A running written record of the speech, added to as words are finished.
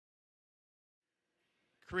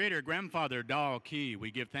Creator, Grandfather, Dal, Ki, we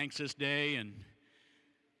give thanks this day, and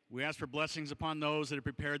we ask for blessings upon those that have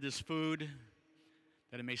prepared this food,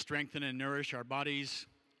 that it may strengthen and nourish our bodies,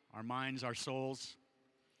 our minds, our souls.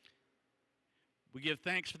 We give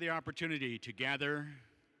thanks for the opportunity to gather,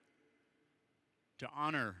 to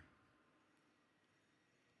honor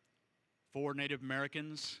 4 Native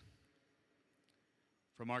Americans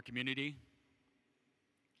from our community.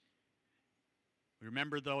 We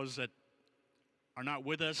remember those that are not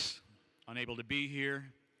with us, unable to be here,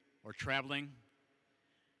 or traveling.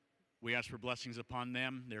 We ask for blessings upon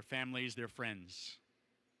them, their families, their friends.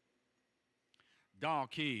 Dal,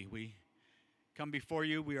 Ki, we come before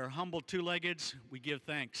you. We are humble 2-leggeds. We give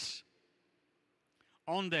thanks.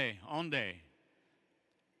 Onde,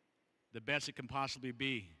 the best it can possibly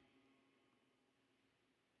be.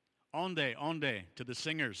 Onde, to the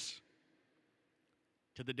singers,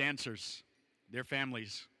 to the dancers, their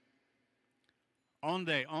families.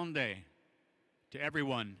 Onde, to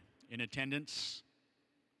everyone in attendance.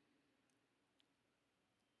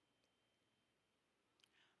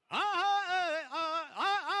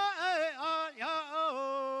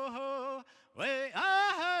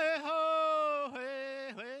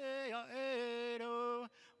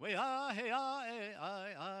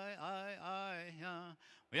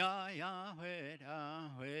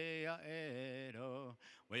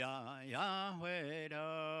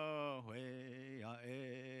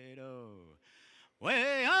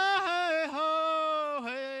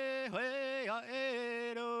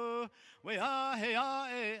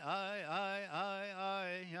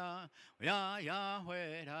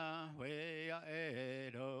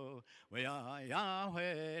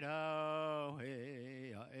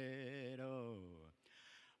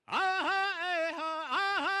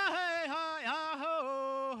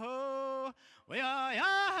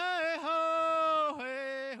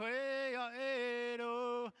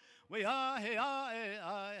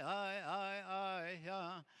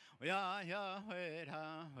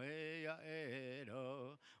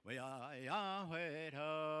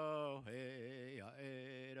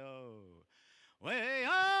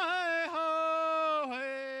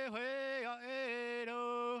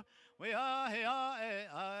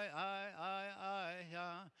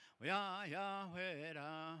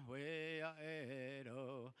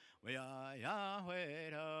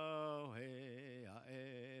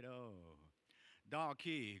 Dal,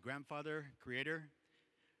 Ki, Grandfather, Creator,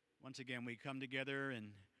 once again we come together and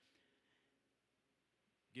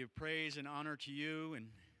give praise and honor to you and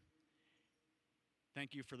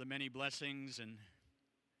thank you for the many blessings, and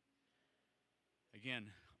again,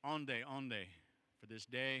 onde, for this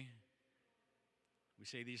day. We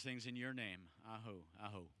say these things in your name. Aho,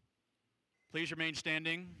 aho. Please remain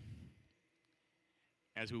standing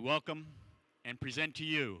as we welcome and present to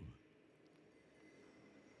you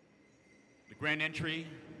the grand entry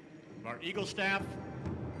of our Eagle staff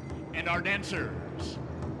and our dancers.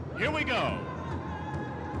 Here we go.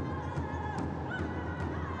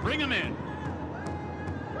 Bring them in.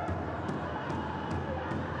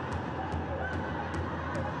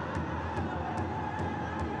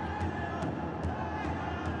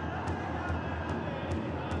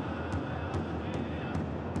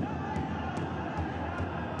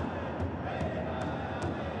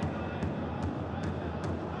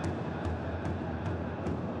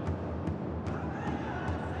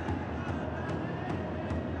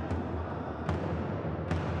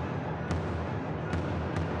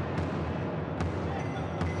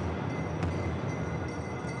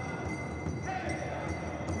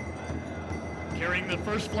 Carrying the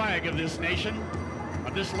first flag of this nation,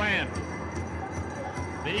 of this land,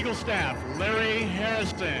 the Eagle staff, Larry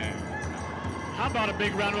Harrison. How about a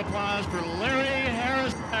big round of applause for Larry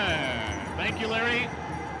Harrison? Thank you, Larry.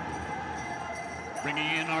 Bringing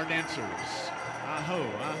in our dancers. Aho,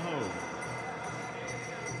 aho.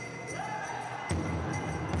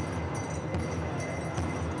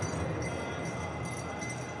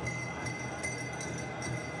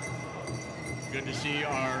 Good to see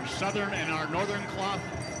our southern and our northern cloth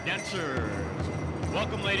dancers.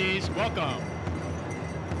 Welcome, ladies, welcome.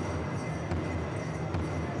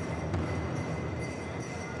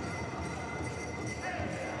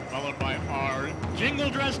 Followed by our jingle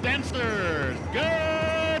dress dancers.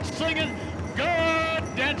 Good singing,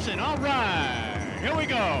 good dancing. All right, here we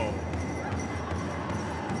go.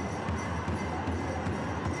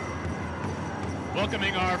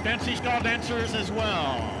 Welcoming our fancy style dancers as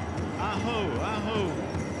well. Aho, aho.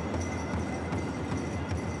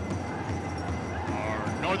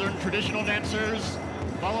 Our northern traditional dancers,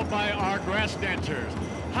 followed by our grass dancers.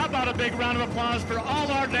 How about a big round of applause for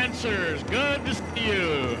all our dancers? Good to see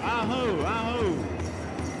you. Aho, aho.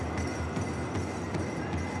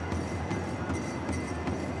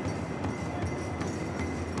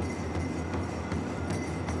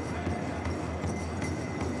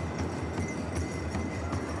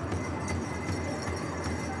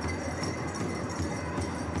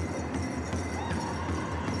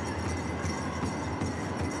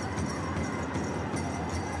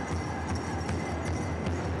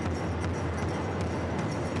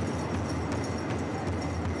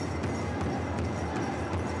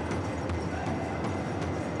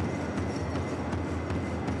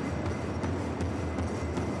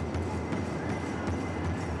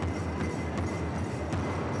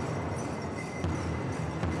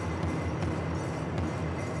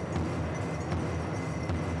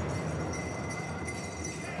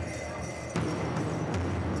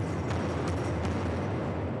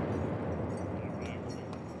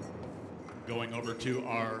 over to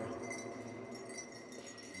our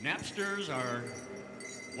Napsters, our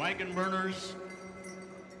wagon burners.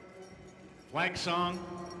 Flag song,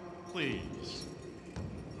 please.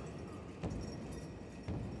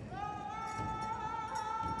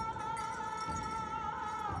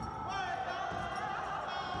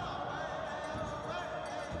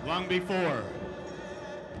 Long before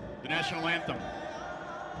the national anthem,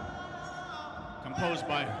 composed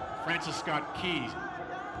by Francis Scott Key.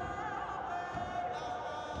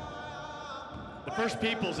 The first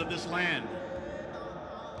peoples of this land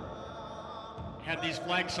had these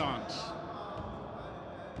flag songs,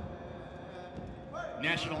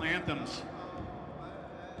 national anthems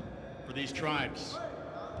for these tribes,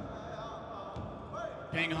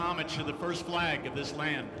 paying homage to the first flag of this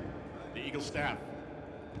land, the Eagle Staff.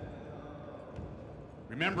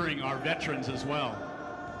 Remembering our veterans as well,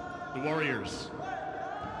 the warriors,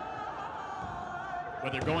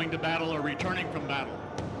 whether going to battle or returning from battle,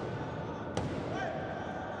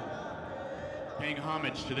 paying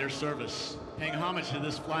homage to their service, paying homage to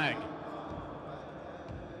this flag.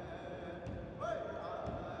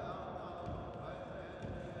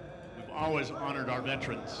 We've always honored our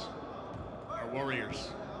veterans, our warriors.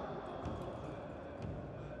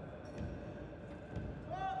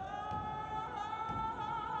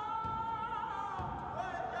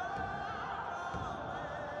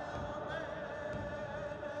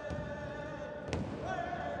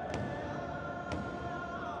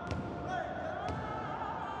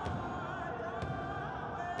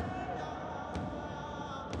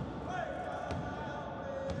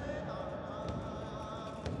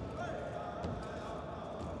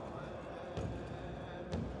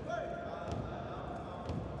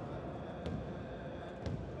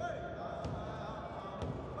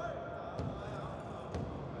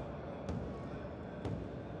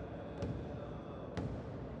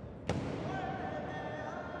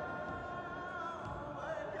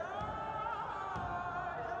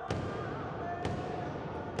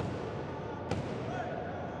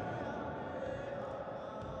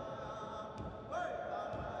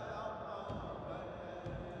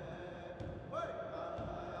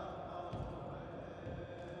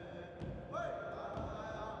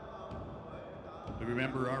 We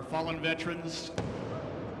remember our fallen veterans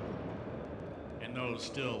and those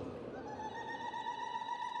still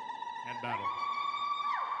at battle.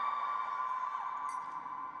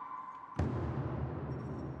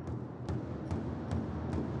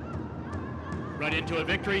 Right into a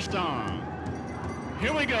victory song.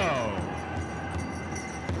 Here we go.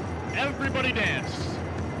 Everybody dance.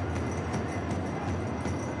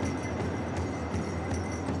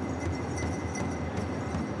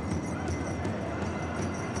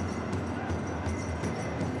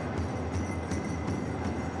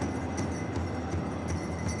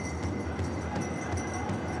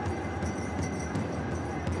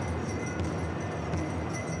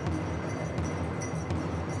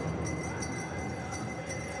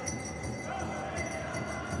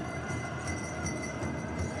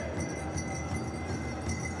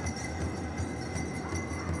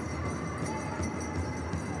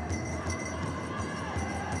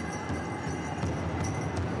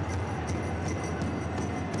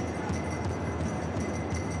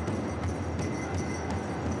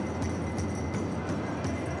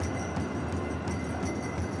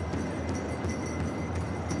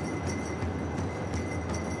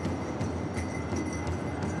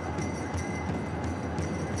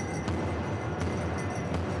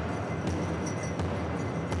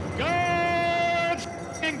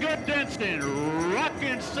 Good dancing,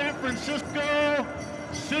 rockin' San Francisco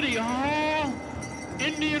City Hall,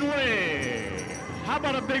 Indian Way. How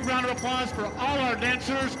about a big round of applause for all our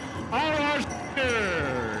dancers, all our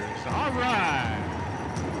singers? All right.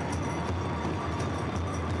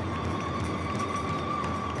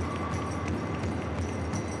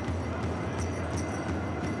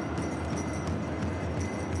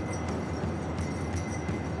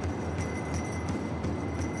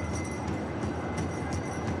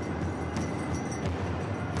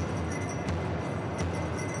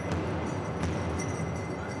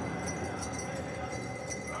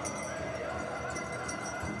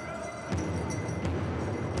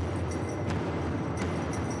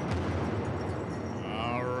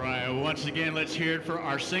 Once again, let's hear it for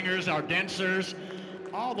our singers, our dancers,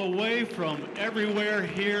 all the way from everywhere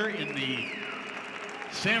here in the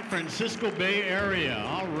San Francisco Bay Area.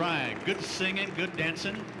 All right, good singing, good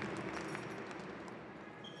dancing.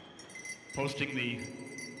 Posting the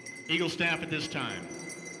Eagle Staff at this time.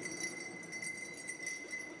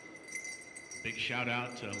 Big shout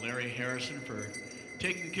out to Larry Harrison for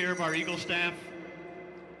taking care of our Eagle Staff.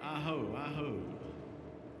 Aho, aho.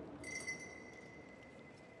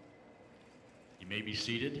 may be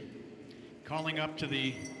seated. Calling up to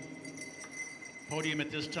the podium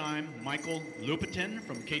at this time, Michael Lupitin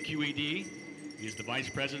from KQED. He is the Vice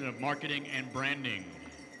President of Marketing and Branding.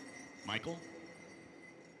 Michael?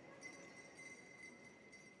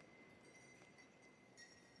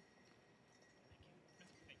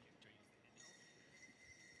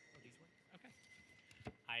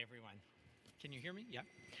 Hi, everyone. Can you hear me? Yeah.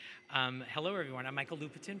 Hello, everyone. I'm Michael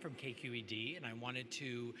Lupitin from KQED, and I wanted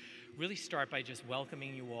to really start by just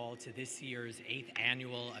welcoming you all to this year's 8th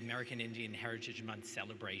Annual American Indian Heritage Month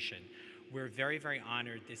celebration. We're very, very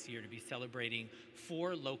honored this year to be celebrating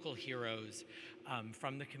 4 local heroes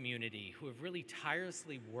from the community who have really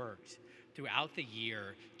tirelessly worked throughout the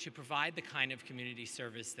year to provide the kind of community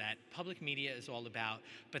service that public media is all about,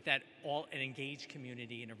 but that an engaged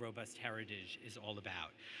community and a robust heritage is all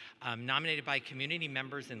about. Nominated by community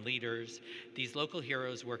members and leaders, these local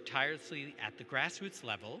heroes work tirelessly at the grassroots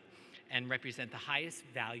level and represent the highest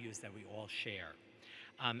values that we all share.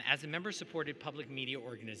 As a member-supported public media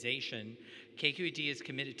organization, KQED is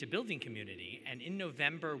committed to building community, and in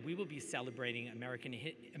November, we will be celebrating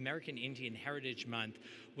American Indian Heritage Month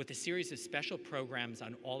with a series of special programs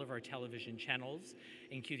on all of our television channels,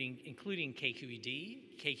 including KQED,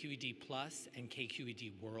 KQED Plus, and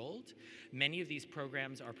KQED World. Many of these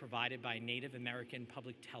programs are provided by Native American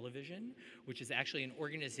Public Television, which is actually an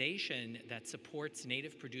organization that supports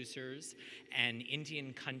Native producers and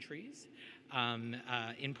Indian countries,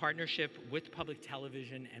 in partnership with public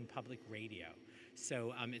television and public radio.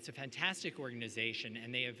 So it's a fantastic organization,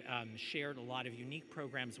 and they have shared a lot of unique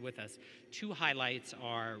programs with us. 2 highlights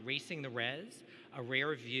are Racing the Res, a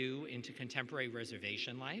rare view into contemporary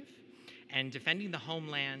reservation life, and Defending the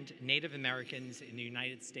Homeland, Native Americans in the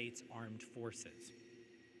United States Armed Forces.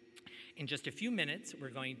 In just a few minutes,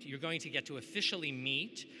 you're going to get to officially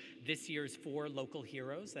meet this year's 4 local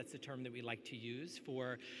heroes. That's the term that we like to use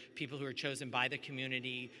for people who are chosen by the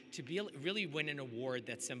community to really win an award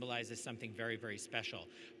that symbolizes something very, very special.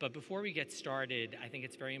 But before we get started, I think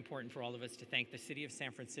it's very important for all of us to thank the City of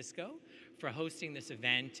San Francisco for hosting this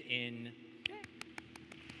event in...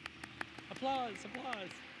 Applause, applause.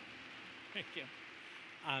 Thank you.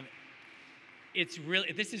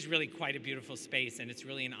 This is really quite a beautiful space, and it's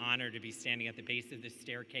really an honor to be standing at the base of this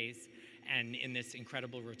staircase and in this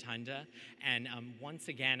incredible rotunda. And once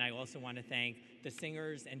again, I also want to thank the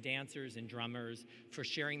singers and dancers and drummers for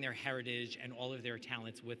sharing their heritage and all of their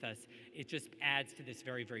talents with us. It just adds to this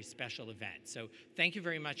very, very special event. So thank you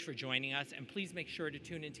very much for joining us, and please make sure to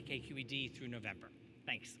tune into KQED through November.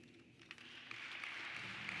 Thanks.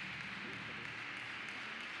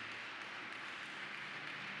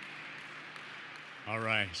 All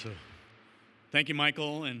right, so thank you,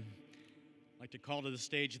 Michael, and I'd like to call to the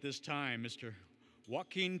stage at this time Mr.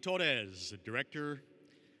 Joaquin Torres, the Director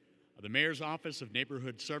of the Mayor's Office of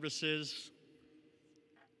Neighborhood Services.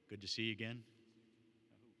 Good to see you again.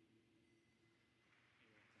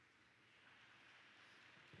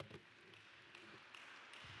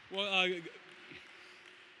 Well,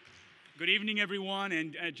 good evening, everyone,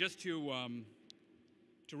 and just to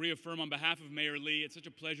reaffirm on behalf of Mayor Lee, it's such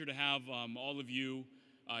a pleasure to have all of you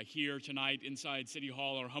here tonight inside City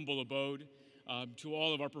Hall, our humble abode. To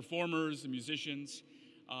all of our performers and musicians,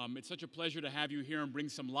 it's such a pleasure to have you here and bring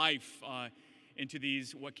some life into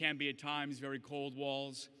these, what can be at times, very cold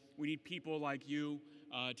walls. We need people like you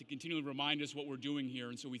to continually remind us what we're doing here,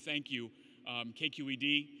 and so we thank you,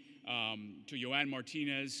 KQED, to Joanne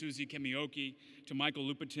Martinez, Susie Kemioki, to Michael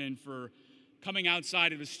Lupitin for coming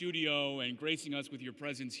outside of the studio and gracing us with your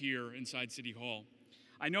presence here inside City Hall.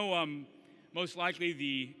 I know most likely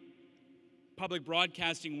the public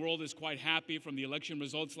broadcasting world is quite happy from the election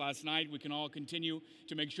results last night. We can all continue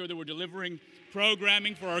to make sure that we're delivering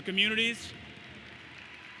programming for our communities.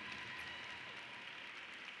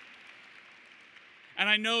 And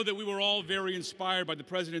I know that we were all very inspired by the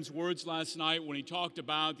president's words last night when he talked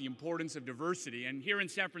about the importance of diversity. And here in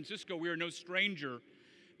San Francisco, we are no stranger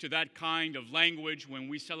to that kind of language when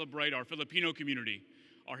we celebrate our Filipino community,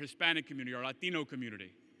 our Hispanic community, our Latino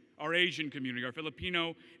community, our Asian community, our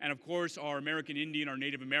Filipino, and of course our American Indian, our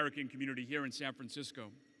Native American community here in San Francisco.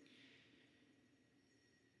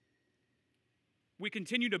 We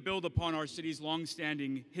continue to build upon our city's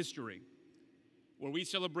long-standing history, where we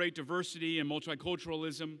celebrate diversity and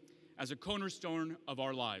multiculturalism as a cornerstone of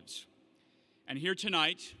our lives. And here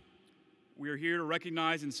tonight, we are here to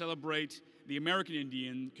recognize and celebrate the American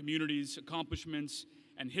Indian community's accomplishments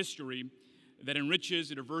and history that enriches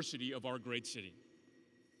the diversity of our great city.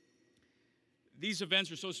 These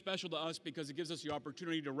events are so special to us because it gives us the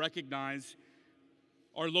opportunity to recognize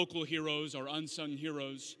our local heroes, our unsung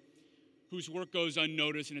heroes, whose work goes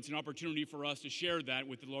unnoticed, and it's an opportunity for us to share that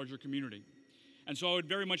with the larger community. And so I would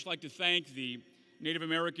very much like to thank the Native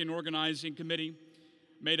American Organizing Committee,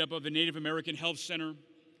 made up of the Native American Health Center,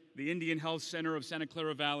 the Indian Health Center of Santa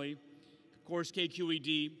Clara Valley, of course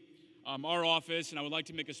KQED, our office, and I would like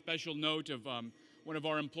to make a special note of one of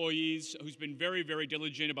our employees who's been very, very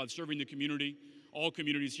diligent about serving the community, all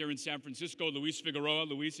communities here in San Francisco, Luis Figueroa.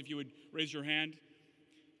 Luis, if you would raise your hand.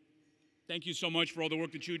 Thank you so much for all the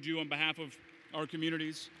work that you do on behalf of our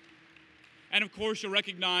communities. And of course, to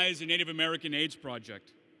recognize the Native American AIDS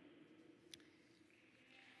Project.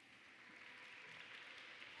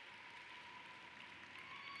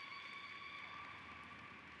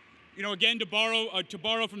 You know, again, to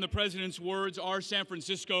borrow from the President's words, our San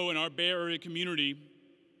Francisco and our Bay Area community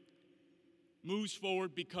moves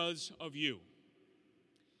forward because of you.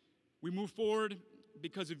 We move forward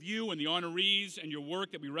because of you and the honorees and your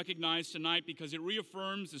work that we recognize tonight, because it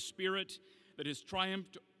reaffirms the spirit that has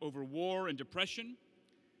triumphed over war and depression,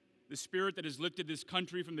 the spirit that has lifted this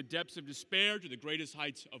country from the depths of despair to the greatest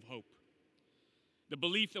heights of hope. The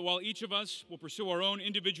belief that while each of us will pursue our own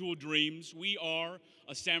individual dreams, we are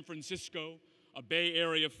a San Francisco, a Bay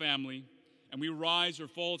Area family, and we rise or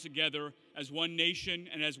fall together as one nation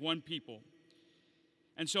and as one people.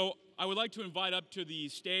 And so I would like to invite up to the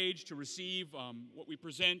stage to receive what we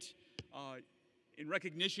present in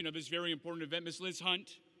recognition of this very important event, Ms. Liz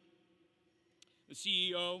Hunt, the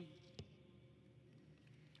CEO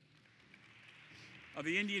of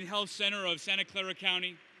the Indian Health Center of Santa Clara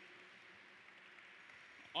County.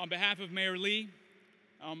 On behalf of Mayor Lee,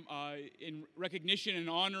 in recognition and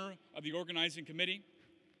honor of the organizing committee,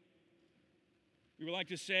 we would like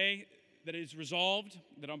to say that it is resolved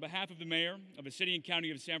that on behalf of the mayor of the city and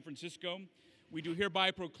county of San Francisco, we do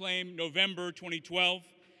hereby proclaim November 2012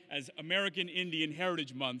 as American Indian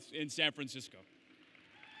Heritage Month in San Francisco.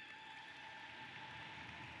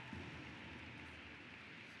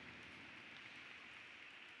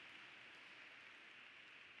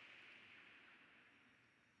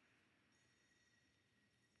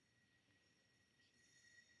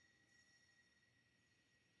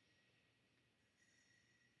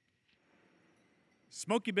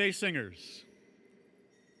 Smoky Bay Singers.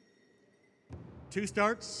 2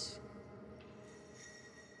 starts.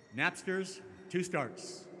 Napsters, 2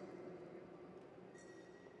 starts.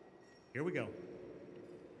 Here we go.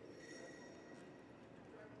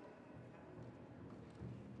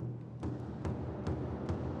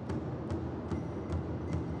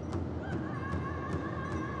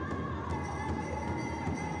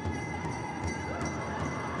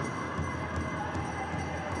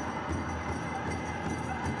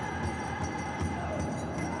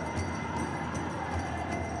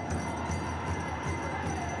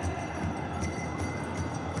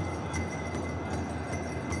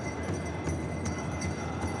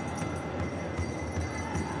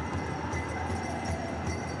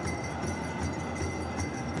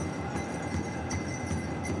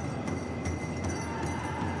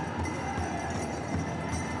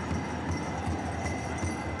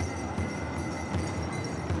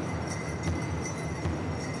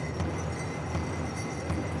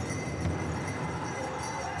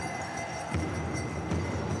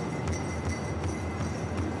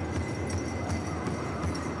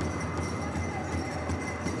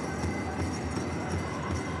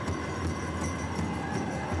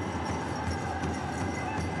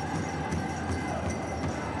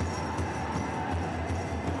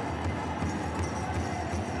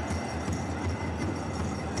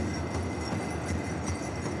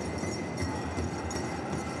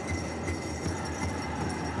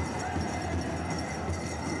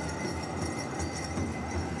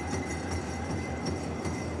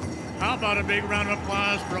 How about a big round of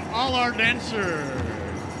applause for all our dancers?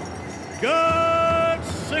 Good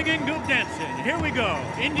singing, good dancing. Here we go,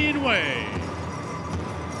 Indian way.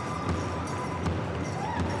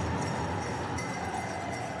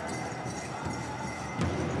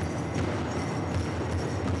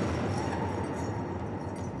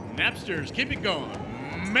 Napsters, keep it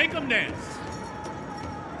going. Make them dance.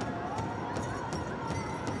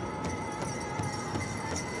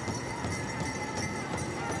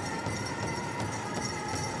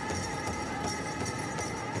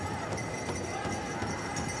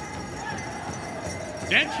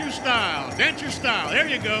 Dance your style, dance your style. There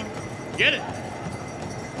you go. Get it.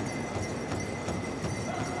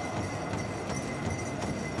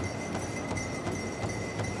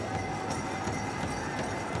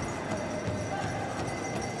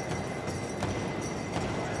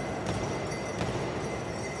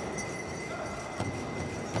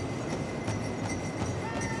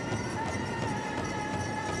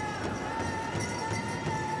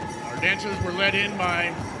 dancers were led in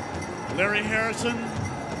by Larry Harrison.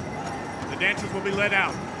 The dancers will be led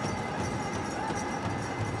out.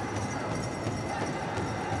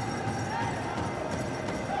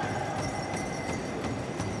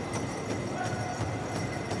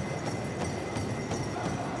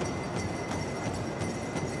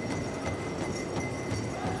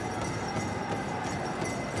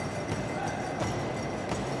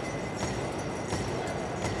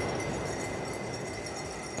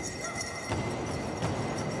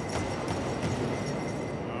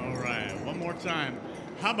 Time.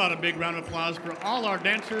 How about a big round of applause for all our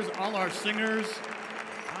dancers, all our singers?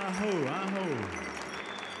 Aho, aho.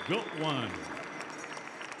 Go one.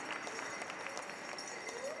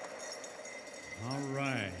 All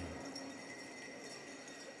right.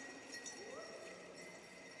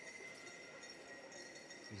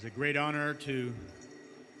 It's a great honor to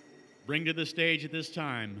bring to the stage at this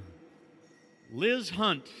time Liz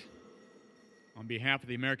Hunt on behalf of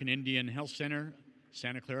the American Indian Health Center,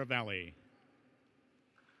 Santa Clara Valley.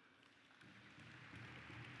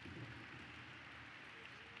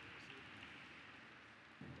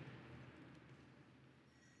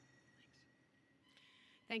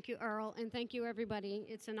 Thank you, Earl, and thank you, everybody.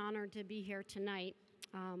 It's an honor to be here tonight.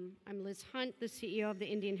 I'm Liz Hunt, the CEO of the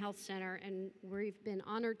Indian Health Center, and we've been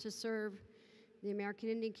honored to serve the American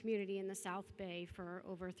Indian community in the South Bay for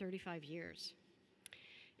over 35 years.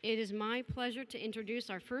 It is my pleasure to introduce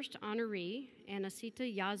our first honoree, Anacita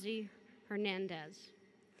Yazi Hernandez.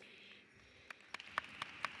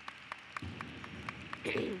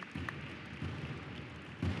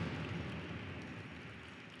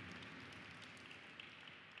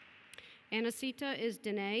 Anacita is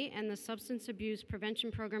Dene and the Substance Abuse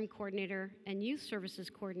Prevention Program Coordinator and Youth Services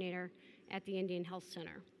Coordinator at the Indian Health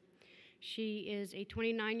Center. She is a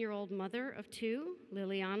 29-year-old mother of two,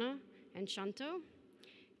 Liliana and Shanto,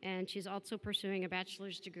 and she's also pursuing a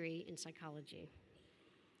bachelor's degree in psychology.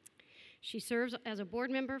 She serves as a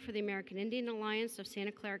board member for the American Indian Alliance of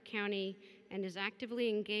Santa Clara County and is actively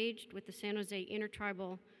engaged with the San Jose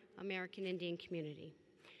Intertribal American Indian community.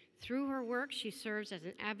 Through her work, she serves as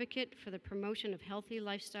an advocate for the promotion of healthy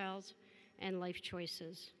lifestyles and life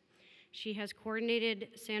choices. She has coordinated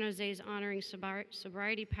San Jose's Honoring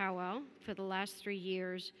Sobriety Powwow for the last 3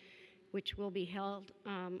 years, which will be held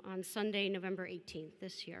on Sunday, November 18th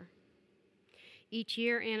this year. Each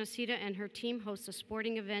year, Anacita and her team host a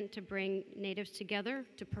sporting event to bring natives together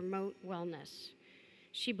to promote wellness.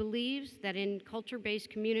 She believes that in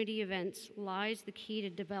culture-based community events lies the key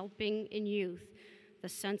to developing in youth the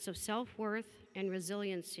sense of self-worth and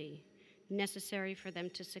resiliency necessary for them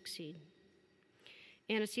to succeed.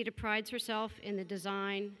 Anacita prides herself in the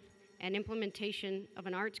design and implementation of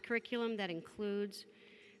an arts curriculum that includes,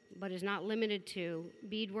 but is not limited to,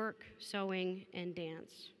 beadwork, sewing, and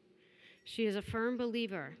dance. She is a firm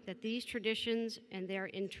believer that these traditions and their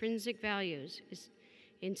intrinsic values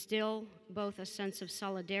instill both a sense of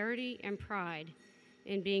solidarity and pride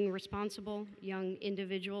in being responsible young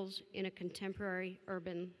individuals in a contemporary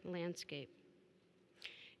urban landscape.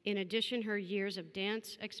 In addition, her years of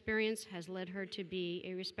dance experience has led her to be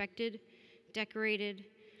a respected, decorated,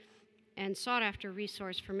 and sought-after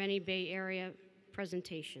resource for many Bay Area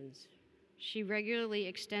presentations. She regularly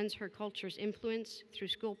extends her culture's influence through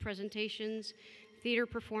school presentations, theater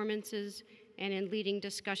performances, and in leading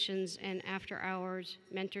discussions and after-hours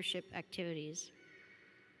mentorship activities.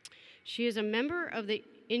 She is a member of the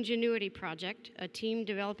Ingenuity Project, a team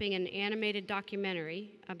developing an animated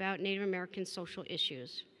documentary about Native American social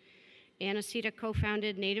issues. Anacita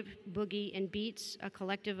co-founded Native Boogie and Beats, a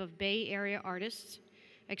collective of Bay Area artists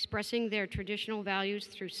expressing their traditional values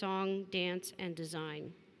through song, dance, and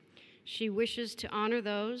design. She wishes to honor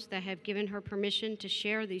those that have given her permission to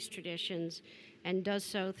share these traditions and does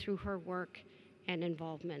so through her work and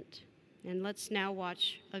involvement. And let's now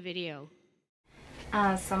watch a video.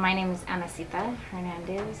 So my name is Anacita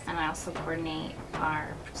Hernandez, and I also coordinate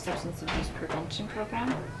our substance abuse prevention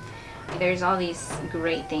program. There's all these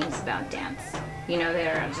great things about dance, you know,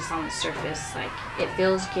 that are just on the surface. Like, it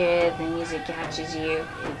feels good, the music catches you,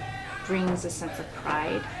 it brings a sense of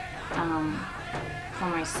pride for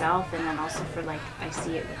myself, and then also for, like, I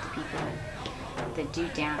see it with the people that do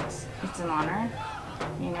dance. It's an honor,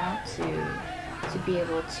 you know, to be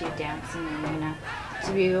able to dance and, you know,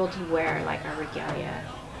 to be able to wear like our regalia,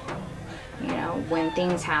 you know, when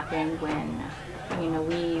things happen, when, you know,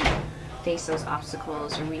 we face those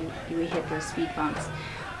obstacles or we hit those speed bumps,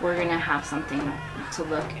 we're gonna have something to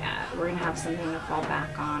look at. We're gonna have something to fall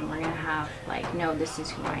back on. We're gonna have like, no, this is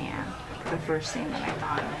who I am. The first thing that I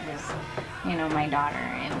thought of was, you know, my daughter,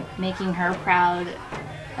 and making her proud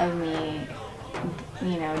of me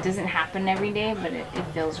you know, it doesn't happen every day, but it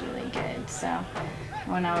feels really good. So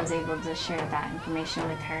when I was able to share that information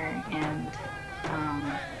with her and,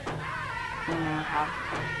 you know, have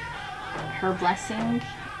her blessing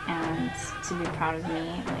and to be proud of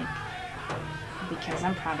me, like, because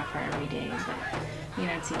I'm proud of her every day, but, you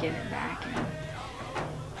know, to get it back. And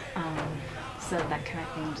so that kind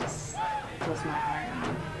of thing just fills my heart,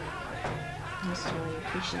 and I just really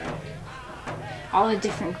appreciate all the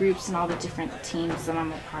different groups and all the different teams that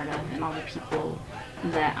I'm a part of, and all the people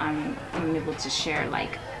that I'm able to share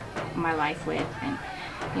like my life with, and,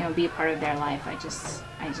 you know, be a part of their life.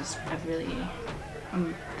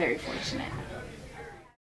 I'm very fortunate.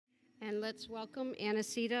 And let's welcome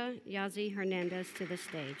Anacita Yazi Hernandez to the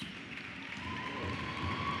stage.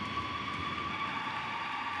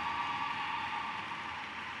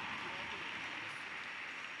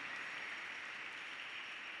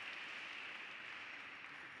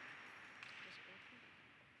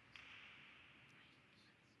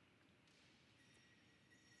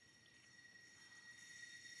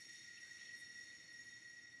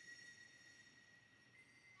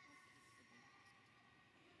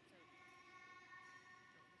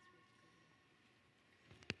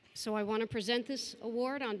 So I want to present this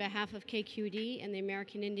award on behalf of KQED and the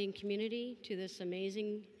American Indian community to this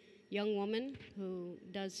amazing young woman who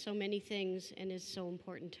does so many things and is so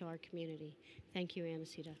important to our community. Thank you,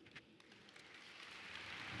 Anacita.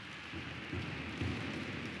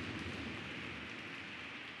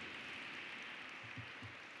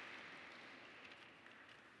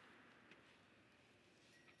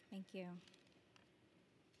 Thank you.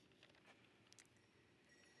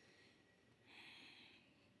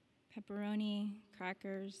 Pepperoni,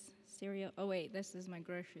 crackers, cereal. Oh wait, this is my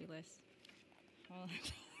grocery list. Hold on.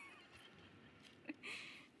 I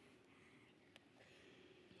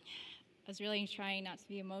was really trying not to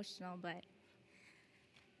be emotional, but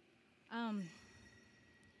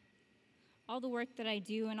all the work that I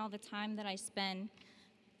do and all the time that I spend,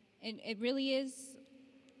 it really is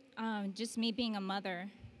just me being a mother.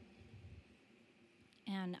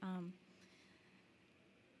 And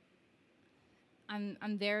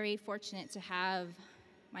I'm very fortunate to have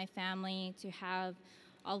my family, to have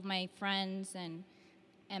all of my friends and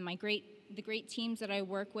the great teams that I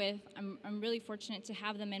work with. I'm really fortunate to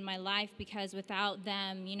have them in my life, because without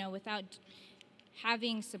them, you know, without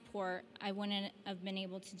having support, I wouldn't have been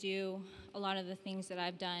able to do a lot of the things that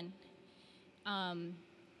I've done.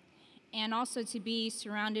 And also to be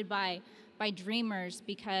surrounded by dreamers,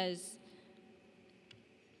 because,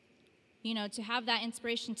 you know, to have that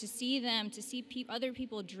inspiration, to see them, to see other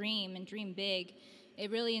people dream and dream big,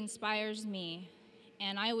 it really inspires me.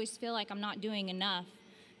 And I always feel like I'm not doing enough,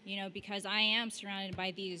 you know, because I am surrounded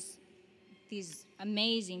by these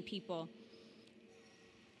amazing people.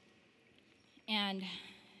 And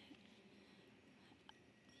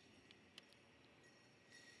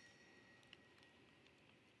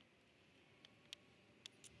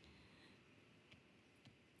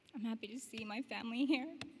I'm happy to see my family here.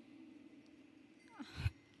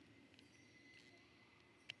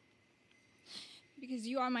 Because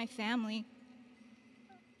you are my family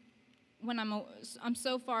when I'm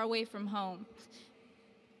so far away from home.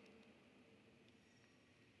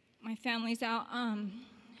 My family's out,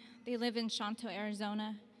 they live in Shanto,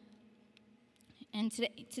 Arizona. And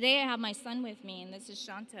today I have my son with me, and this is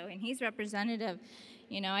Shanto, and he's representative.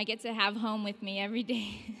 You know, I get to have home with me every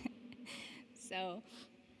day. So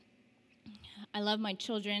I love my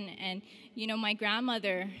children, and, you know, my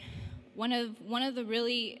grandmother, one of the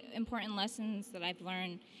really important lessons that I've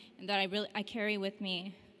learned and that I carry with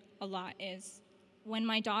me a lot is when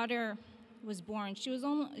my daughter was born, she was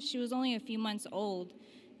only a few months old,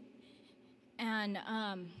 and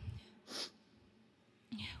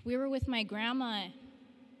we were with my grandma,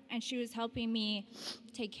 and she was helping me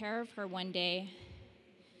take care of her one day.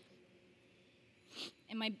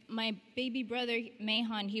 And my baby brother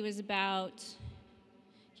Mehan, he was about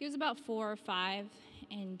 4 or 5,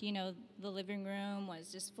 and, you know, the living room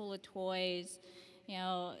was just full of toys. You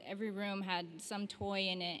know, every room had some toy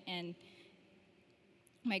in it, and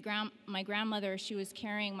my grandmother, she was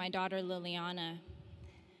carrying my daughter Liliana.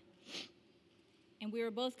 And we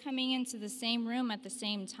were both coming into the same room at the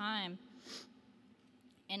same time.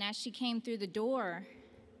 And as she came through the door,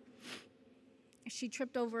 she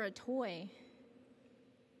tripped over a toy.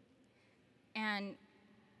 And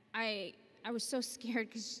I was so scared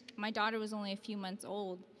because my daughter was only a few months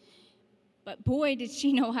old. But boy, did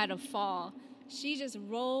she know how to fall. She just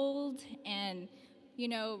rolled, and, you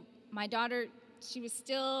know, my daughter, she was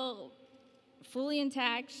still fully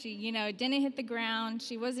intact. She, you know, didn't hit the ground.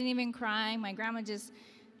 She wasn't even crying. My grandma just,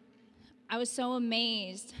 I was so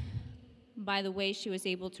amazed by the way she was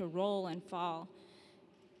able to roll and fall.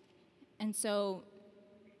 And so,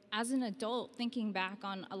 as an adult, thinking back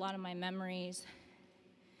on a lot of my memories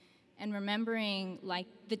and remembering like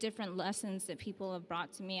the different lessons that people have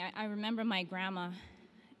brought to me, I remember my grandma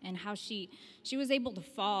and how she was able to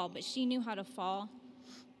fall, but she knew how to fall.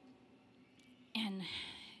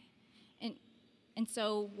 And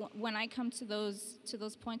so when I come to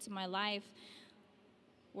those points in my life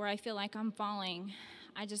where I feel like I'm falling,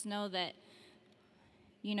 I just know that,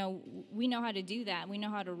 you know, we know how to do that. We know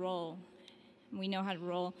how to roll. We know how to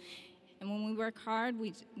roll. And when we work hard,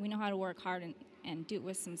 we know how to work hard and do it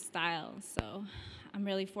with some style. So I'm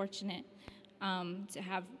really fortunate to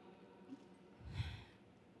have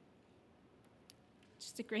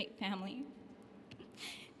just a great family.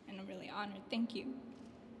 And I'm really honored. Thank you.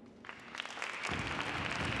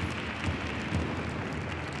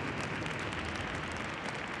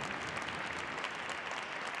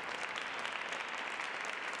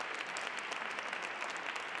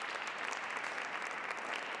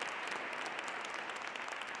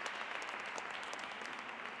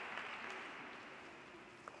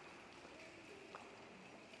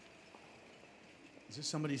 Is this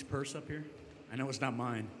somebody's purse up here? I know it's not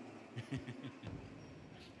mine.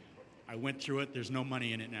 I went through it. There's no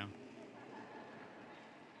money in it now.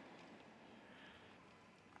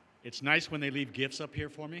 It's nice when they leave gifts up here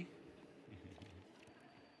for me.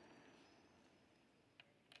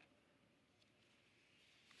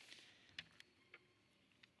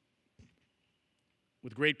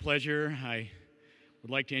 With great pleasure, I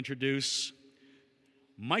would like to introduce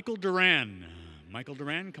Michael Duran. Michael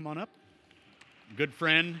Duran, come on up. Good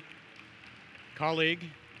friend, colleague.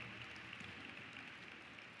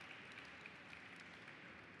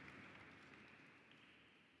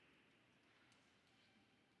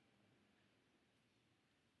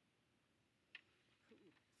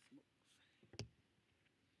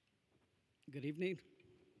 Good evening.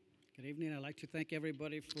 Good evening. I'd like to thank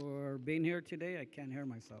everybody for being here today. I can't hear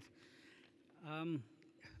myself.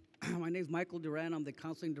 My name is Michael Duran. I'm the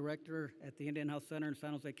counseling director at the Indian Health Center in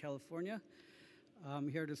San Jose, California. I'm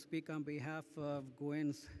here to speak on behalf of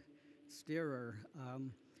Gwen Steerer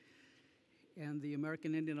and the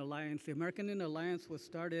American Indian Alliance. The American Indian Alliance was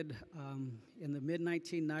started in the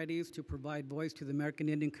mid-1990s to provide voice to the American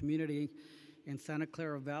Indian community in Santa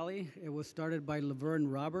Clara Valley. It was started by Laverne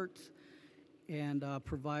Roberts and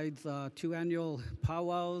provides 2 annual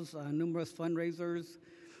powwows, numerous fundraisers.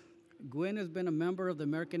 Gwen has been a member of the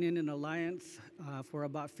American Indian Alliance for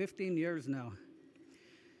about 15 years now.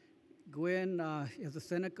 Gwen is a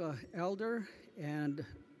Seneca elder and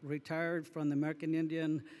retired from the American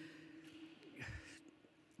Indian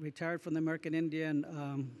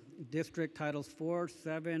District Titles 4,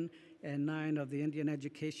 7, and 9 of the Indian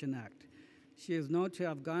Education Act. She is known to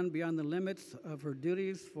have gone beyond the limits of her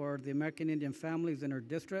duties for the American Indian families in her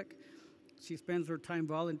district. She spends her time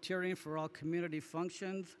volunteering for all community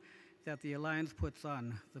functions that the Alliance puts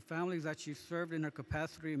on. The families that she served in her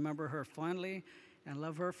capacity remember her fondly and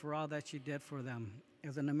love her for all that she did for them.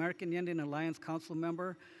 As an American Indian Alliance Council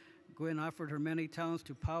member, Gwen offered her many talents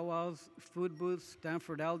to powwows, food booths,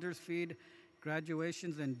 Stanford Elders Feed,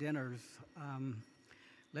 graduations, and dinners.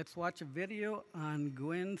 Let's watch a video on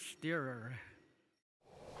Gwen Steerer.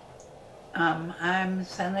 I'm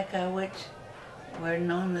Seneca, which we're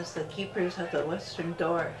known as the keepers of the Western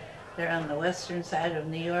Door. They're on the western side of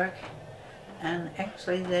New York, and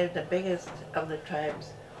actually they're the biggest of the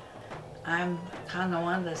tribes. I'm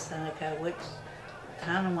Tonawanda Seneca, which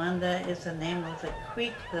Tonawanda is the name of the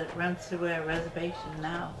creek that runs through our reservation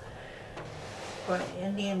now. For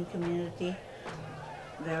Indian community,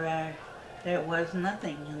 there was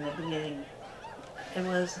nothing in the beginning. It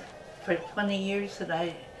was for 20 years that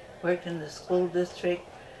I worked in the school district,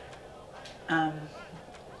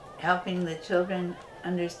 helping the children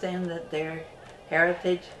understand that their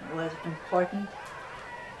heritage was important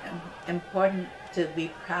to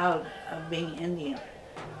be proud of being Indian,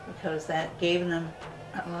 because that gave them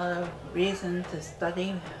a lot of reason to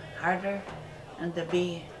study harder and to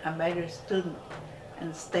be a better student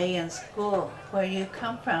and stay in school. Where you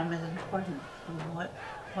come from is important, and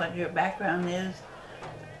what your background is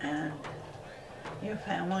and your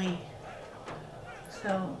family.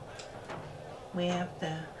 So we have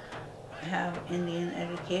to have Indian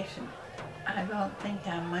education. I don't think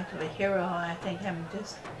I'm much of a hero. I think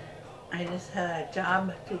I just had a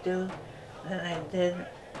job to do that I did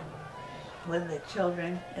with the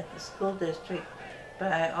children at the school district,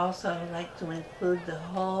 but I also like to include the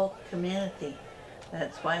whole community.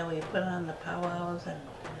 That's why we put on the powwows and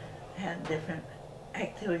had different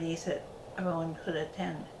activities that everyone could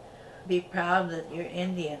attend. be proud that you're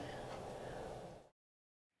Indian.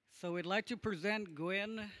 So we'd like to present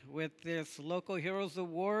Gwen with this Local Heroes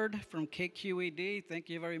Award from KQED. Thank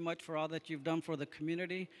you very much for all that you've done for the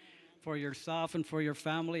community, for yourself and for your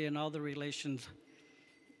family and all the relations.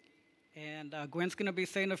 And Gwen's going to be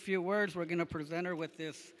saying a few words. We're going to present her with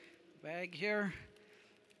this bag here.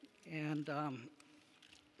 And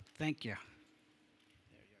thank you.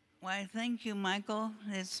 Why, thank you, Michael.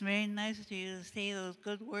 It's very nice of you to say those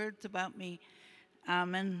good words about me.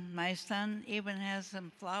 And my son even has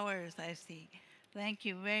some flowers, I see. Thank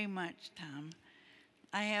you very much, Tom.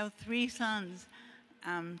 I have 3 sons.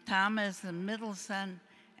 Tom is the middle son,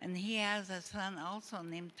 and he has a son also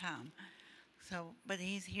named Tom. So, but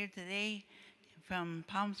he's here today from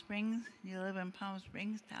Palm Springs. You live in Palm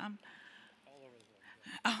Springs, Tom? All over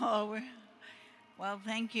the world. All over. Well,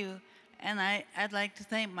 thank you. And I'd like to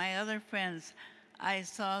thank my other friends. I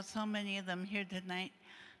saw so many of them here tonight,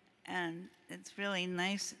 and it's really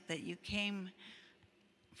nice that you came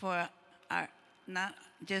for our, not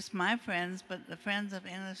just my friends, but the friends of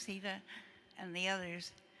Inesita and the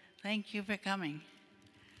others. Thank you for coming.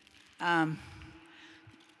 I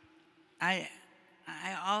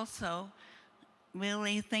also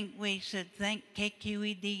really think we should thank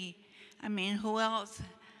KQED. I mean, who else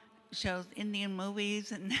shows Indian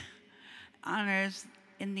movies and honors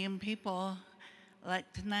Indian people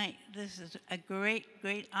like tonight? This is a great,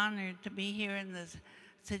 great honor to be here in the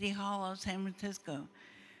City Hall of San Francisco.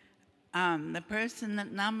 The person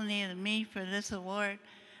that nominated me for this award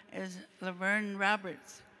is Laverne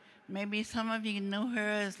Roberts. Maybe some of you know her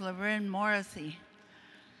as Laverne Morrissey.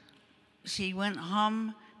 She went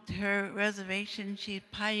home to her reservation. She's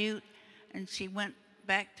Paiute, and she went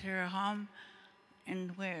back to her home.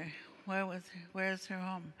 And where's her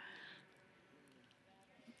home?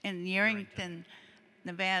 In Yerington,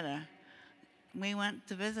 Nevada. We went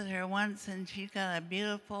to visit her once, and she's got a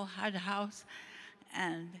beautiful hut house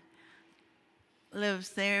and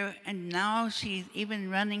lives there. And now she's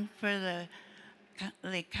even running for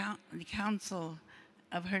the council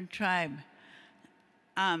of her tribe.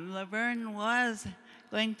 Laverne was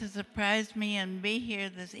going to surprise me and be here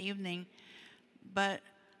this evening, but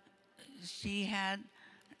she had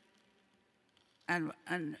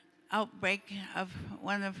an outbreak of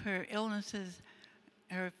one of her illnesses.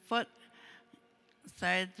 Her foot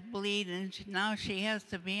started to bleed, and now she has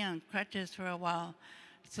to be on crutches for a while.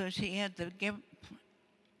 So she had to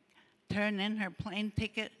turn in her plane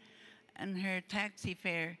ticket and her taxi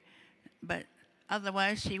fare. But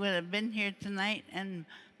otherwise, she would have been here tonight, and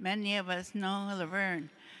many of us know Laverne.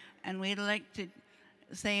 And we'd like to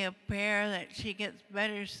say a prayer that she gets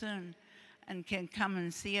better soon and can come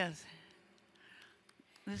and see us.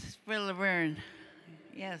 This is for Laverne.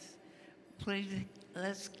 Yes, please,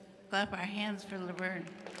 let's clap our hands for Laverne.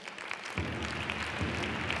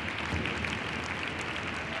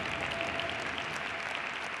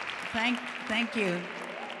 Thank you.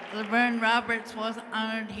 Laverne Roberts was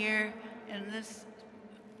honored here in this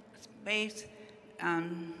space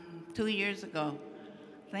 2 years ago.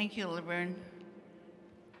 Thank you, Laverne.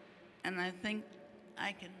 And I think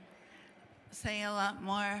I can say a lot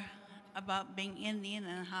more about being Indian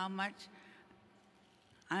and how much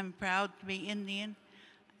I'm proud to be Indian.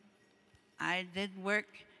 I did work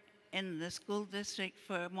in the school district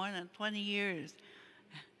for more than 20 years,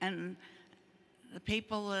 and the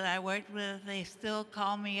people that I worked with, they still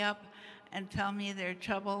call me up and tell me their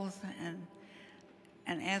troubles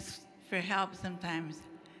and ask for help sometimes.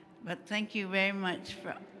 But thank you very much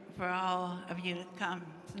for all of you to come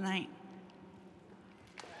tonight.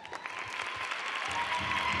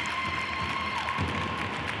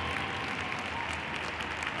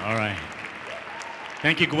 All right.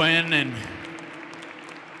 Thank you, Gwen, and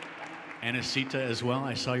Inesita as well.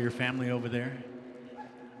 I saw your family over there.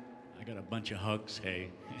 I got a bunch of hugs, hey.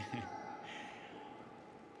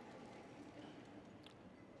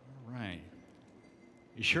 All right.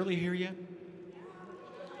 Is Shirley here yet?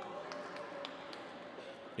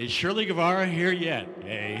 Is Shirley Guevara here yet?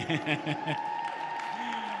 Hey.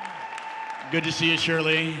 Good to see you,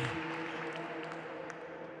 Shirley.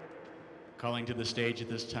 Calling to the stage at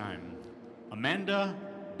this time, Amanda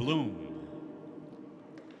Bloom.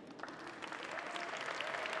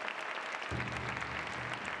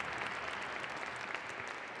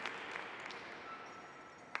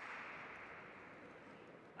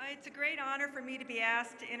 It's a great honor for me to be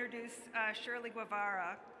asked to introduce Shirley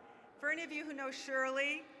Guevara. For any of you who know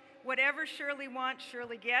Shirley, whatever Shirley wants,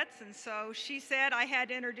 Shirley gets, and so she said I had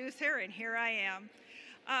to introduce her, and here I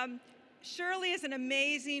am. Shirley is an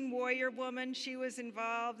amazing warrior woman. She was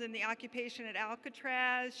involved in the occupation at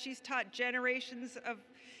Alcatraz. She's taught generations of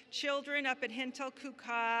children up at Hintel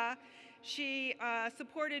Kuka. She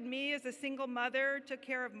supported me as a single mother, took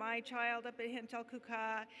care of my child up at Hintel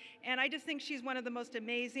Kuka, and I just think she's one of the most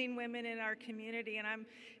amazing women in our community, and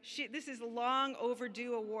this is a long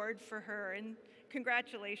overdue award for her, and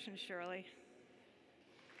congratulations, Shirley.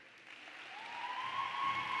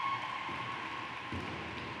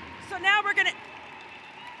 So now we're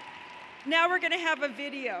gonna have a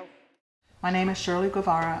video. My name is Shirley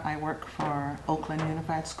Guevara. I work for Oakland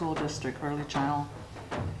Unified School District Early Child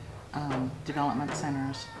Development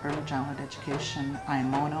Centers, Early Childhood Education. I am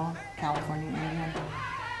Mono, California Indian.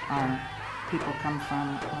 Our people come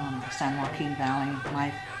from San Joaquin Valley.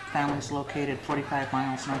 My family is located 45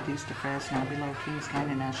 miles northeast of Fresno, below Kings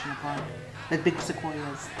Canyon National Park, the big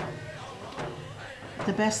sequoias.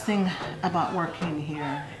 The best thing about working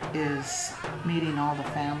here is meeting all the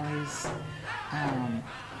families,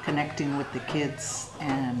 connecting with the kids,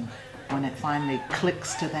 and when it finally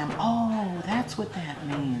clicks to them, oh, that's what that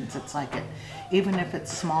means. It's like even if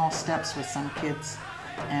it's small steps with some kids,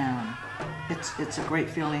 it's a great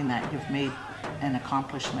feeling that you've made an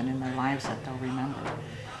accomplishment in their lives that they'll remember.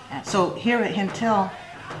 So here at Hintel,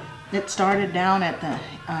 it started down at the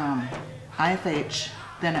IFH.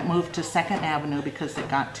 Then it moved to 2nd Avenue because it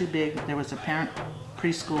got too big. There was a parent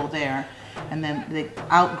preschool there, and then they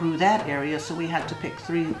outgrew that area, so we had to pick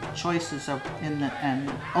 3 choices in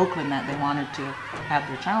Oakland that they wanted to have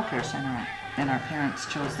their child care center at. And our parents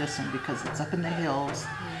chose this one because it's up in the hills.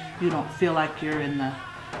 You don't feel like you're in the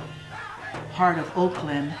heart of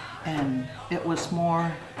Oakland, and it was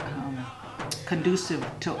more conducive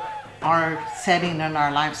to our setting and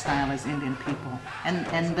our lifestyle as Indian people.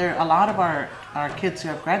 And there a lot of our kids who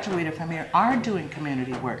have graduated from here are doing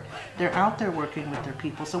community work. They're out there working with their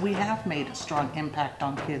people, so we have made a strong impact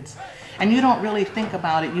on kids. And you don't really think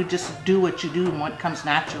about it, you just do what you do and what comes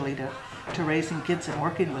naturally to raising kids and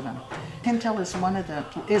working with them. Hintel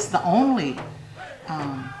is the only,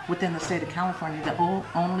 within the state of California, the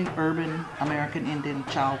only urban American Indian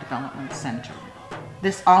Child Development Center.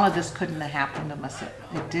 All of this couldn't have happened unless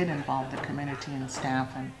it did involve the community and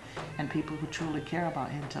staff and people who truly care about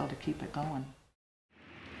Hintel to keep it going.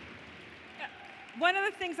 One of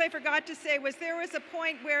the things I forgot to say was there was a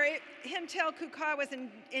point where Hintel Kuka was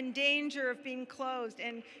in danger of being closed,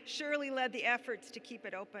 and Shirley led the efforts to keep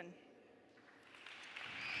it open.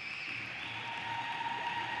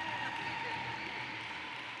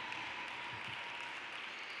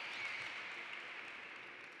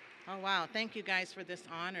 Oh wow, thank you guys for this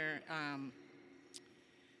honor.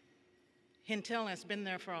 Hintel has been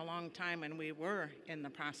there for a long time, and we were in the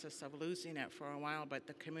process of losing it for a while, but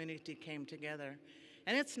the community came together.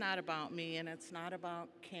 And it's not about me, and it's not about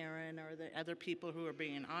Karen or the other people who are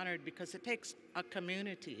being honored, because it takes a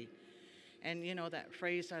community. And you know that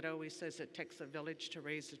phrase that always says it takes a village to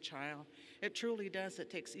raise a child. It truly does. It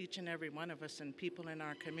takes each and every one of us and people in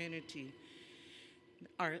our community.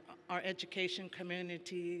 Our education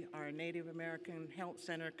community, our Native American Health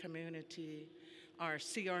Center community, our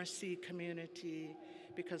CRC community,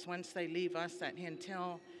 because once they leave us at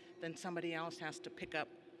Hintel, then somebody else has to pick up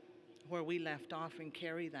where we left off and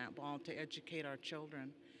carry that ball to educate our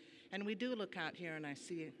children. And we do look out here and I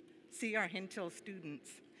see our Hintel students,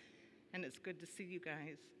 and it's good to see you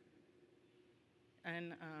guys.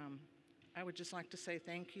 And I would just like to say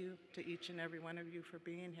thank you to each and every one of you for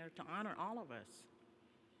being here to honor all of us.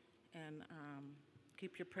 And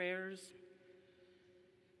keep your prayers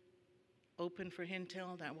open for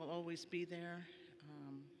Hintel. That will always be there.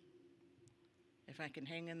 If I can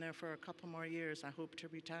hang in there for a couple more years, I hope to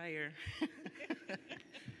retire.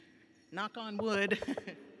 Knock on wood.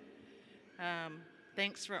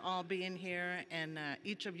 Thanks for all being here, and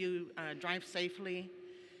each of you drive safely,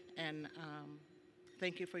 and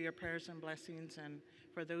thank you for your prayers and blessings, and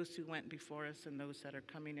for those who went before us and those that are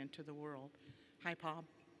coming into the world. Hi, Bob.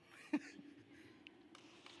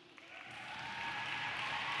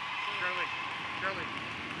 Shirley.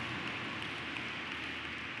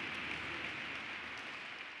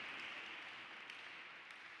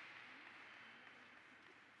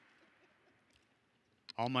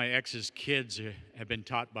 All my ex's kids have been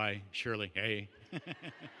taught by Shirley. Hey,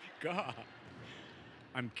 God,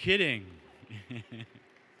 I'm kidding.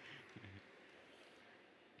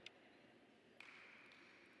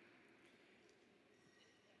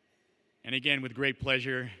 And again, with great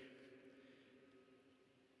pleasure,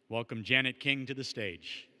 welcome Janet King to the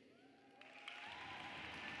stage.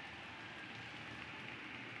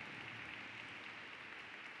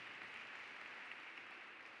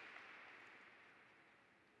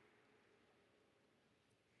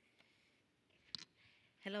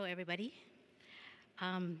 Hello, everybody.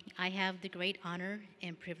 I have the great honor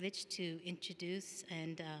and privilege to introduce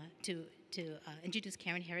introduce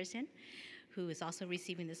Karen Harrison, who is also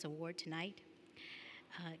receiving this award tonight.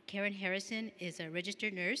 Karen Harrison is a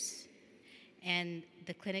registered nurse and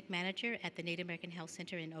the clinic manager at the Native American Health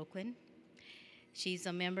Center in Oakland. She's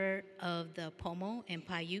a member of the Pomo and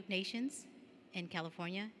Paiute Nations in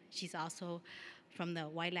California. She's also from the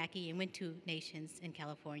Wailaki and Wintu Nations in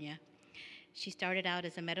California. She started out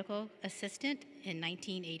as a medical assistant in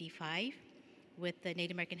 1985 with the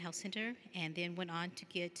Native American Health Center, and then went on to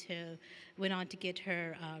get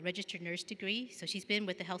her registered nurse degree. So she's been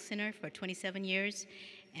with the health center for 27 years,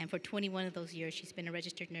 and for 21 of those years, she's been a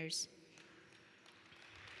registered nurse.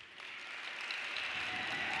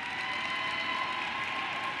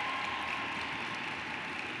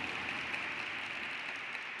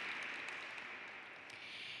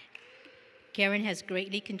 Karen has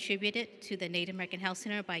greatly contributed to the Native American Health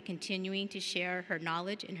Center by continuing to share her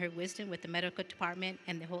knowledge and her wisdom with the medical department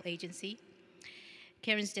and the whole agency.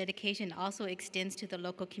 Karen's dedication also extends to the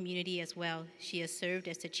local community as well. She has served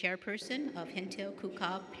as the chairperson of Hentil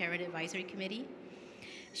Kukab Parent Advisory Committee.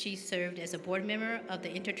 She served as a board member of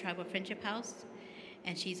the Intertribal Friendship House,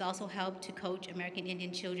 and she's also helped to coach American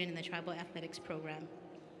Indian children in the tribal athletics program.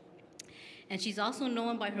 And she's also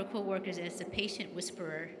known by her coworkers as the patient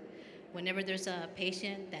whisperer. Whenever there's a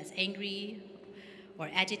patient that's angry or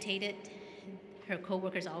agitated, her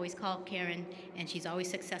coworkers always call Karen, and she's always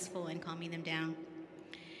successful in calming them down.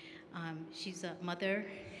 She's a mother,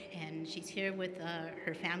 and she's here with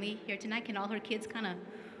her family here tonight. Can all her kids kind of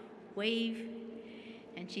wave?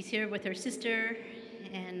 And she's here with her sister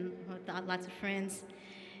and with lots of friends.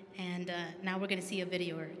 And now we're going to see a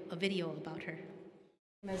video about her.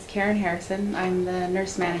 My name is Karen Harrison. I'm the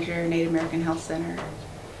nurse manager at Native American Health Center.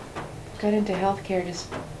 Got into healthcare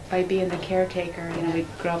just by being the caretaker. You know, we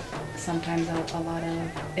grew up sometimes in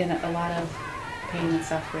a lot of pain and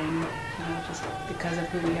suffering, you know, just because of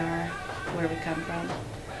who we are, where we come from.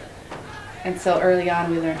 And so early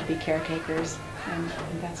on we learned to be caretakers, and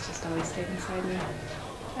that's just always stayed inside me.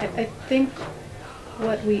 I think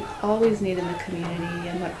what we always need in the community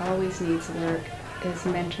and what always needs work is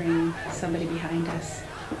mentoring somebody behind us.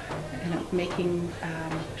 You know, making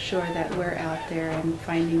sure that we're out there and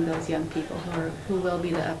finding those young people who will be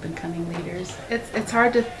the up-and-coming leaders. It's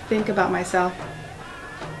hard to think about myself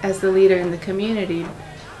as the leader in the community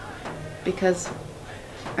because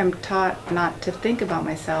I'm taught not to think about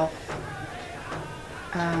myself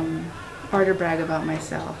or to brag about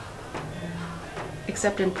myself.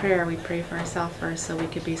 Except in prayer, we pray for ourselves first so we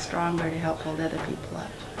could be stronger to help hold other people up.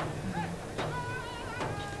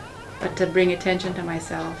 But to bring attention to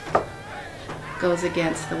myself goes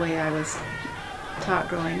against the way I was taught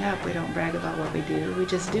growing up. We don't brag about what we do, we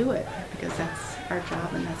just do it because that's our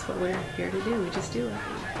job and that's what we're here to do. We just do it.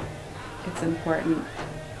 It's important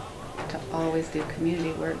to always do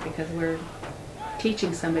community work because we're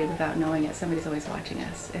teaching somebody without knowing it. Somebody's always watching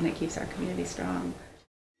us, and it keeps our community strong.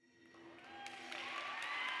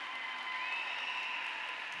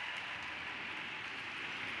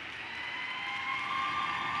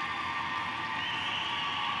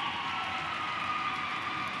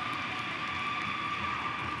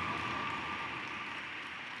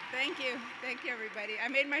 Thank you, everybody. I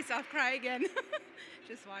made myself cry again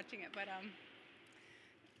just watching it, but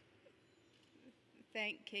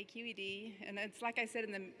thank KQED. And it's like I said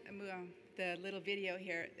in the little video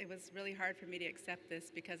here, it was really hard for me to accept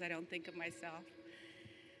this because I don't think of myself.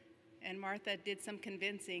 And Martha did some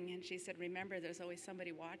convincing, and she said, remember, there's always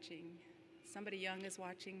somebody watching. Somebody young is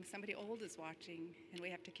watching, somebody old is watching, and we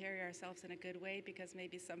have to carry ourselves in a good way because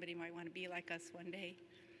maybe somebody might want to be like us one day.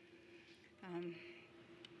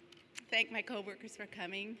 Thank my coworkers for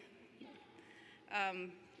coming.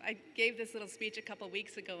 I gave this little speech a couple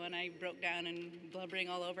weeks ago and I broke down and blubbering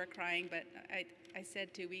all over, crying, but I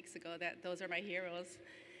said 2 weeks ago that those are my heroes.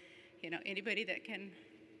 You know, anybody that can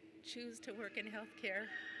choose to work in healthcare,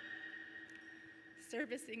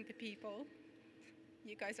 servicing the people,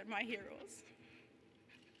 you guys are my heroes.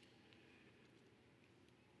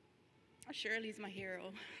 Shirley's my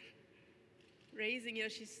hero. Raising, you know,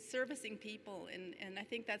 she's servicing people, and I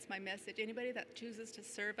think that's my message. Anybody that chooses to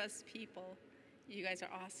serve us people, you guys are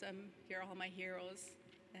awesome. You're all my heroes.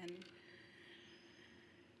 And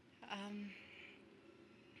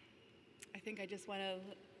I think I just want to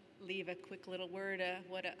leave a quick little word.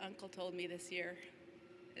 What an uncle told me this year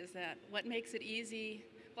is that what makes it easy,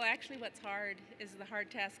 well, actually what's hard is the hard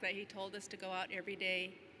task that he told us to go out every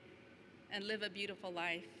day and live a beautiful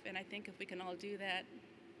life. And I think if we can all do that,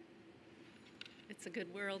 it's a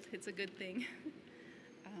good world, it's a good thing.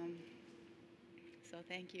 So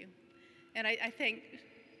thank you. And I thank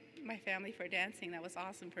my family for dancing. That was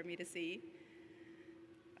awesome for me to see.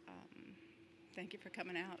 Thank you for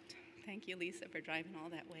coming out. Thank you, Lisa, for driving all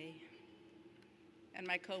that way. And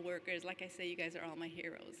my co-workers, like I say, you guys are all my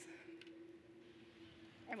heroes.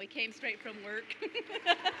 And we came straight from work.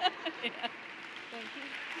 Yeah. Thank you.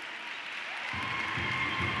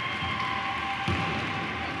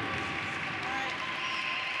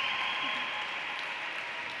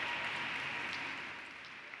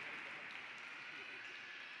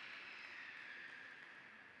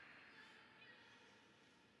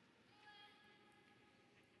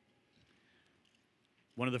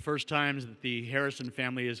 One of the first times that the Harrison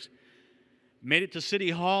family has made it to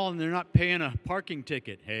City Hall and they're not paying a parking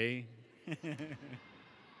ticket, hey? Oh.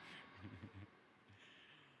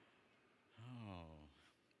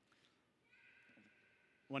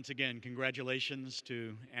 Once again, congratulations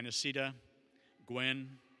to Anacita, Gwen,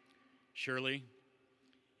 Shirley,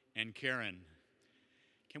 and Karen.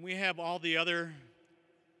 Can we have all the other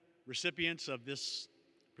recipients of this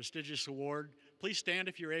prestigious award please stand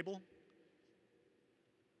if you're able?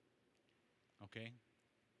 Okay.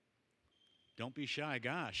 Don't be shy,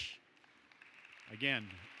 gosh. Again,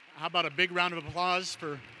 how about a big round of applause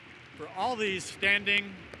for all these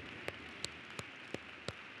standing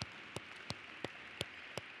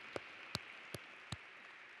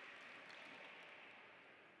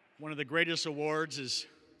one of the greatest awards is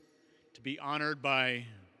to be honored by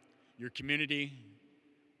your community,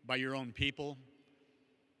 by your own people.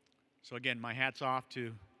 So again, my hat's off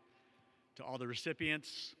to all the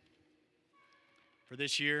recipients. For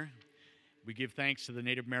this year, we give thanks to the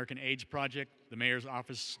Native American AIDS Project, the Mayor's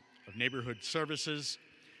Office of Neighborhood Services,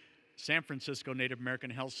 San Francisco Native American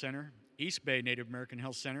Health Center, East Bay Native American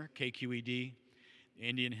Health Center, KQED, the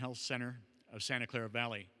Indian Health Center of Santa Clara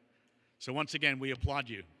Valley. So once again, we applaud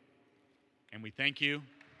you, and we thank you.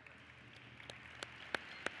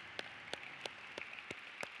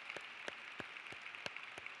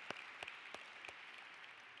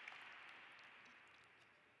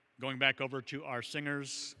 Going back over to our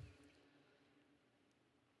singers,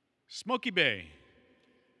 Smoky Bay,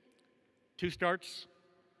 2 starts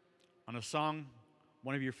on a song,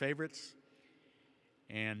 one of your favorites,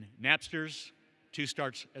 and Napsters, 2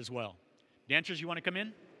 starts as well. Dancers, you want to come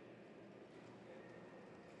in?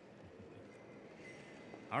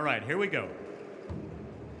 All right, here we go.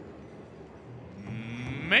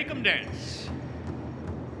 Make 'em dance.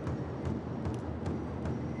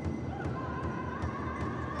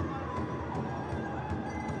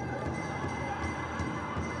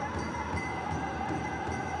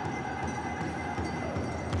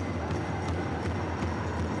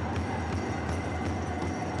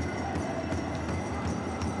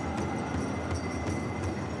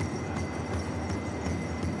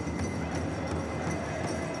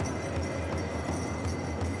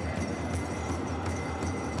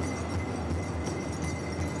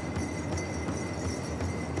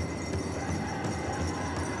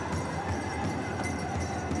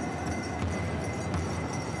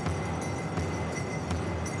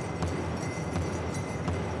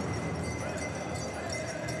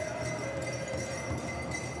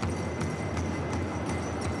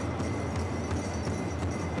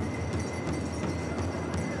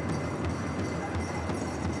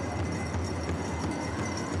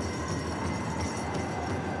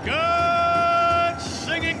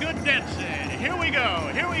 Good dancing. Here we go.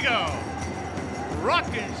 Here we go.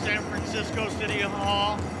 Rockin' San Francisco City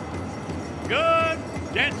Hall. Good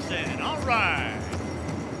dancing. All right.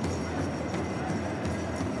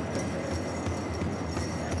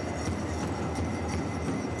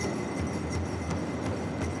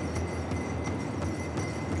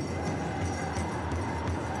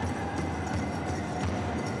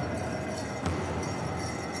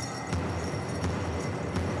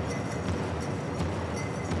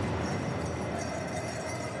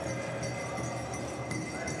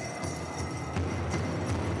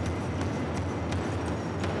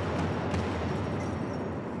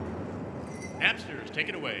 Napsters, take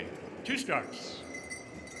it away. 2 starts.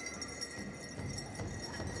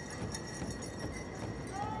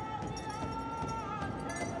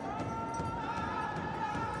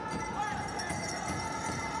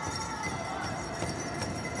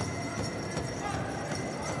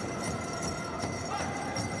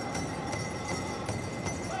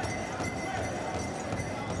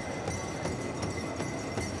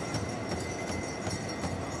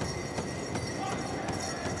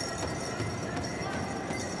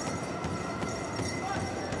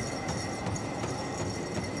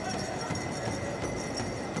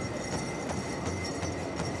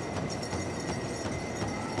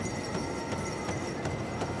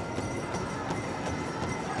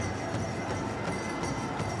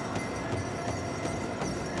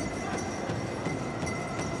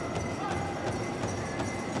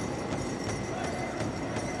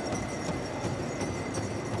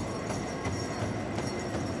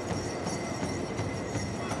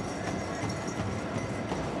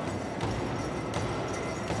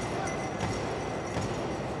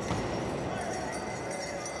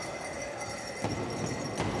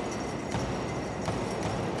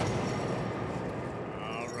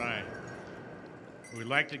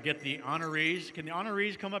 like to get the honorees. Can the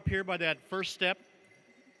honorees come up here by that first step?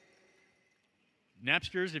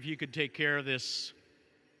 Napsters, if you could take care of this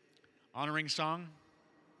honoring song.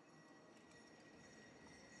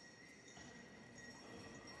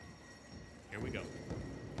 Here we go.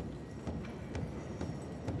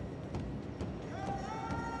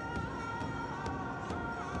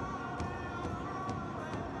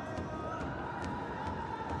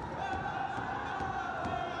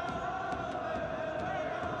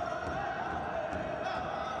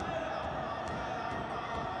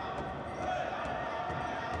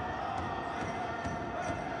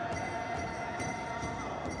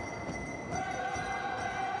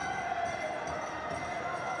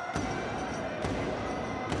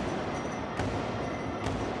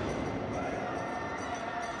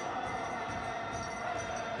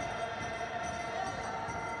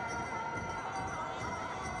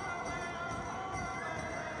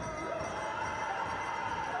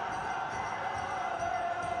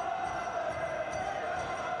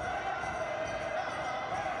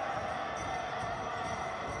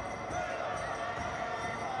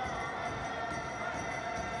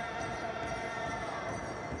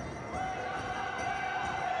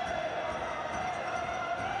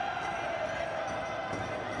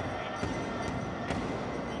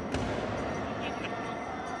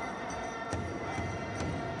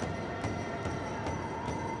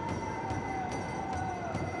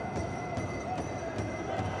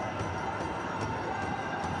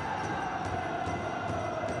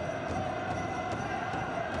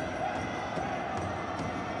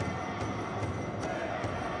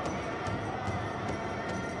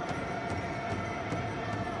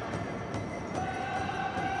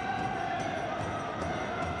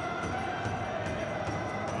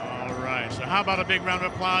 So how about a big round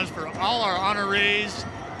of applause for all our honorees.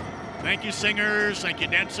 Thank you, singers. Thank you,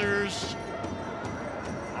 dancers.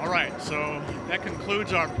 All right, so that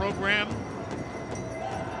concludes our program.